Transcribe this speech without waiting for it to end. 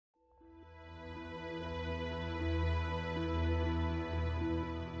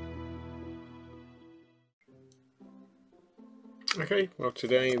Okay, well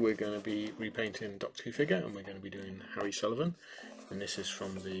today we're going to be repainting Doctor Who figure, and we're going to be doing Harry Sullivan, and this is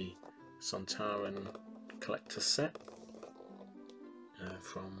from the Sontaran collector set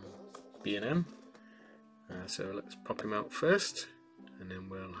from B&M. So let's pop him out first and then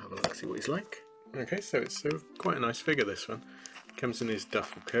we'll have a look, see what he's like. Okay, so it's quite a nice figure, this one. Comes in his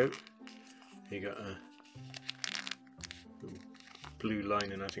duffel coat. You got a blue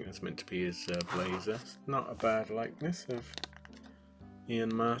lining, I think that's meant to be his blazer. It's not a bad likeness of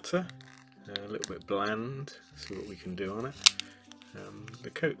Ian Marter, a little bit bland, see what we can do on it. The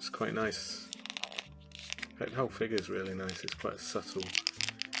coat's quite nice, in fact the whole figure is really nice, it's quite a subtle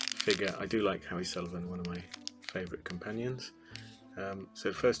figure. I do like Harry Sullivan, one of my favourite companions. So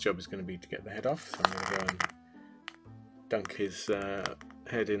the first job is going to be to get the head off, so I'm going to go and dunk his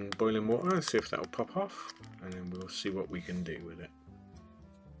head in boiling water and see if that will pop off, and then we'll see what we can do with it.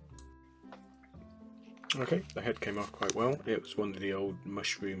 Okay, the head came off quite well. It was one of the old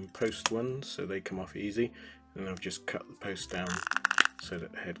mushroom post ones, so they come off easy, and I've just cut the post down so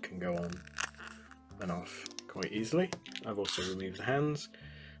that the head can go on and off quite easily. I've also removed the hands.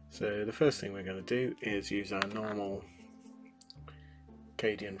 So the first thing we're going to do is use our normal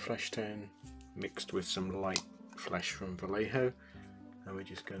Cadian flesh tone mixed with some light flesh from Vallejo, and we're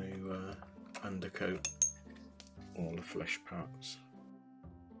just going to undercoat all the flesh parts.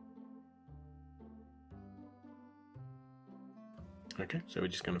 Okay, so we're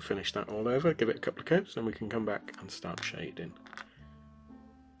just going to finish that all over, give it a couple of coats, and we can come back and start shading.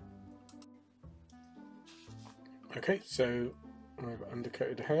 Okay, so I've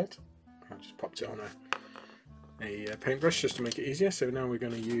undercoated the head. I just popped it on a paintbrush just to make it easier. So now we're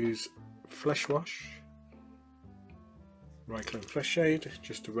going to use Flesh Wash, Repaint Flesh Shade,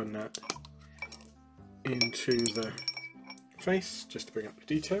 just to run that into the face, just to bring up the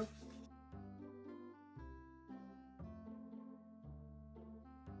detail.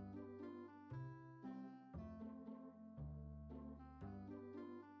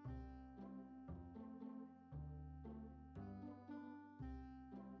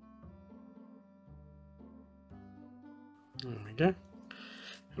 There we go.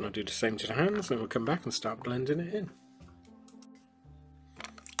 And I'll do the same to the hands, then we'll come back and start blending it in.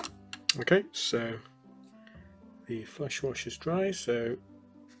 Okay, so the flesh wash is dry, so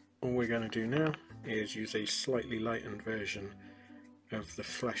all we're going to do now is use a slightly lightened version of the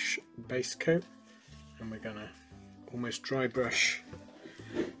flesh base coat, and we're going to almost dry brush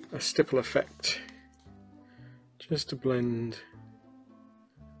a stipple effect just to blend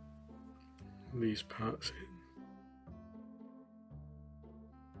these parts in.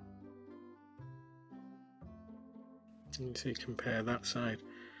 You can see, compare that side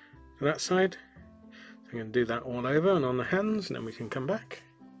to that side. So I'm going to do that all over and on the hands, and then we can come back.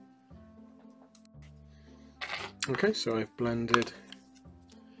 Okay, so I've blended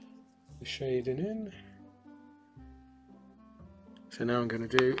the shading in. So now I'm going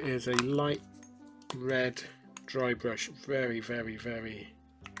to do is a light red dry brush, very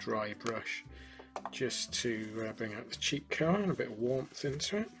dry brush, just to bring out the cheek colour and a bit of warmth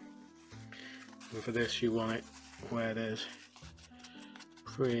into it. And for this you want it where there's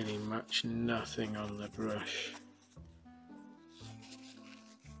pretty much nothing on the brush.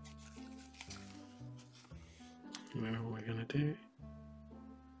 Now what we're going to do,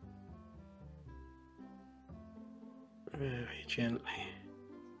 very gently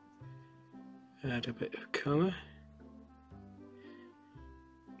add a bit of colour.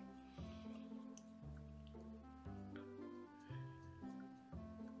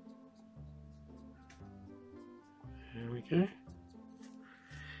 There we go.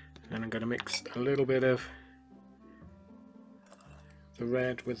 And I'm going to mix a little bit of the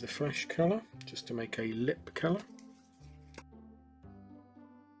red with the flesh colour, just to make a lip colour.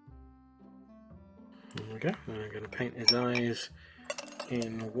 There we go. And I'm going to paint his eyes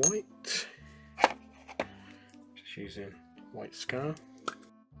in white, just using white scar.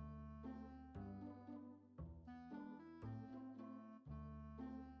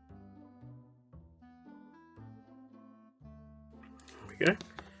 There we go.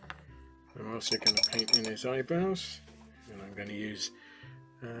 I'm also going to paint in his eyebrows, and I'm going to use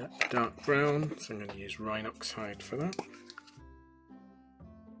dark brown, so I'm going to use Rhinox hide for that.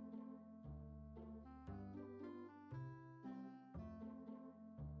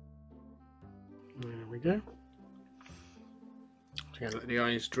 There we go. So I'm going to let the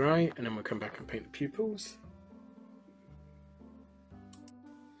eyes dry, and then we'll come back and paint the pupils.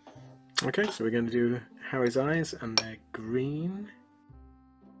 Okay, so we're going to do Harry's eyes, and they're green.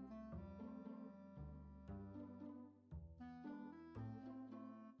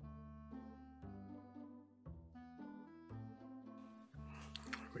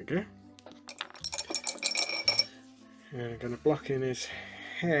 we go. And I'm going to block in his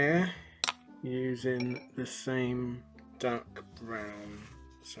hair using the same dark brown.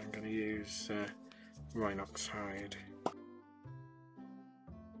 So I'm going to use Rhinox hide.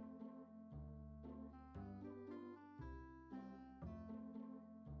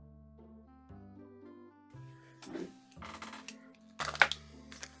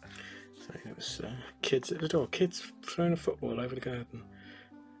 So it was kids at the door, kids throwing a football over the garden.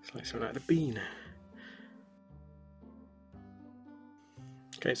 It's like something out of the Bean.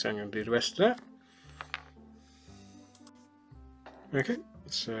 Okay, so I'm going to do the rest of that. Okay,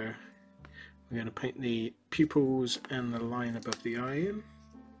 so we're going to paint the pupils and the line above the eye in.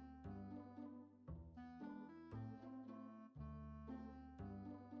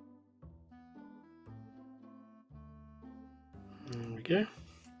 There we go.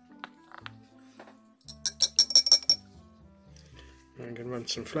 I'm going to run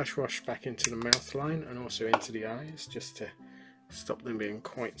some flash wash back into the mouth line and also into the eyes, just to stop them being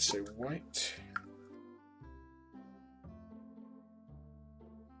quite so white.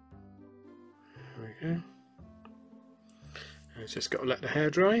 There we go. And it's just got to let the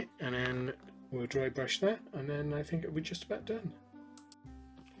hair dry, and then we'll dry brush that, and then I think it'll be just about done.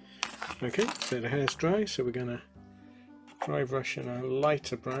 Okay, so the hair's dry, so we're going to dry brush in a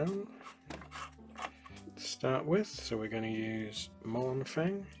lighter brown to start with. So we're going to use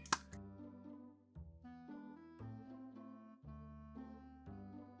Mornfang.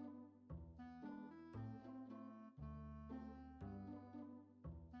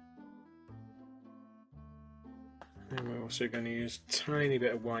 And we're also going to use a tiny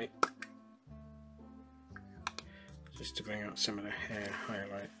bit of white just to bring out some of the hair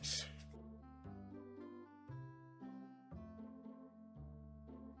highlights.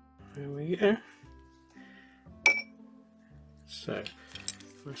 There we go. So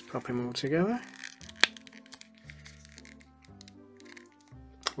let's pop him all together.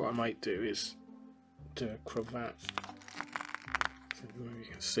 What I might do is do a cravat. So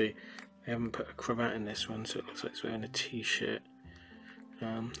you can see they haven't put a cravat in this one, so it looks like it's wearing a t-shirt.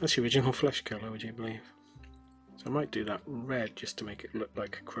 That's the original flesh colour, would you believe? So I might do that red just to make it look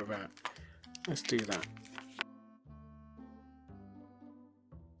like a cravat. Let's do that.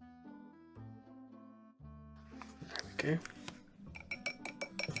 There we go.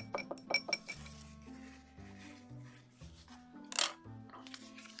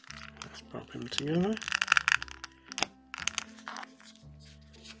 Let's pop them together.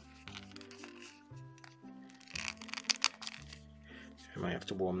 I might have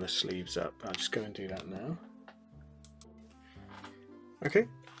to warm the sleeves up. I'll just go and do that now. Okay,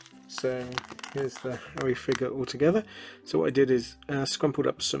 so here's the Harry figure all together. So what I did is scrumpled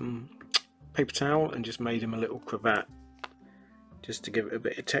up some paper towel and just made him a little cravat, just to give it a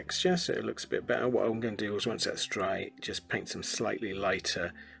bit of texture so it looks a bit better. What I'm going to do is, once that's dry, just paint some slightly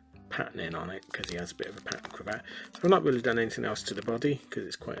lighter patterning on it, because he has a bit of a pattern cravat. So I've not really done anything else to the body because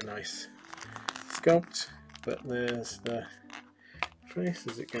it's quite a nice sculpt. But there's the face.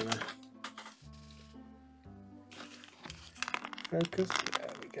 Is it gonna focus?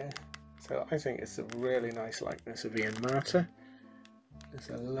 There we go. So I think it's a really nice likeness of Ian Marter. It's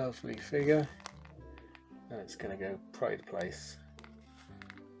a lovely figure, and it's going to go pride of place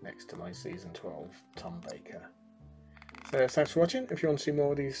next to my season 12 Tom Baker. So thanks for watching. If you want to see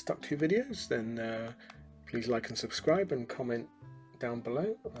more of these Stock 2 videos, then please like and subscribe, and comment down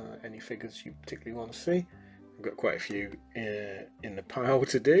below any figures you particularly want to see. I've got quite a few in the pile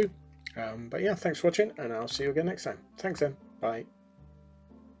to do. But yeah, thanks for watching, and I'll see you again next time. Thanks then. Bye.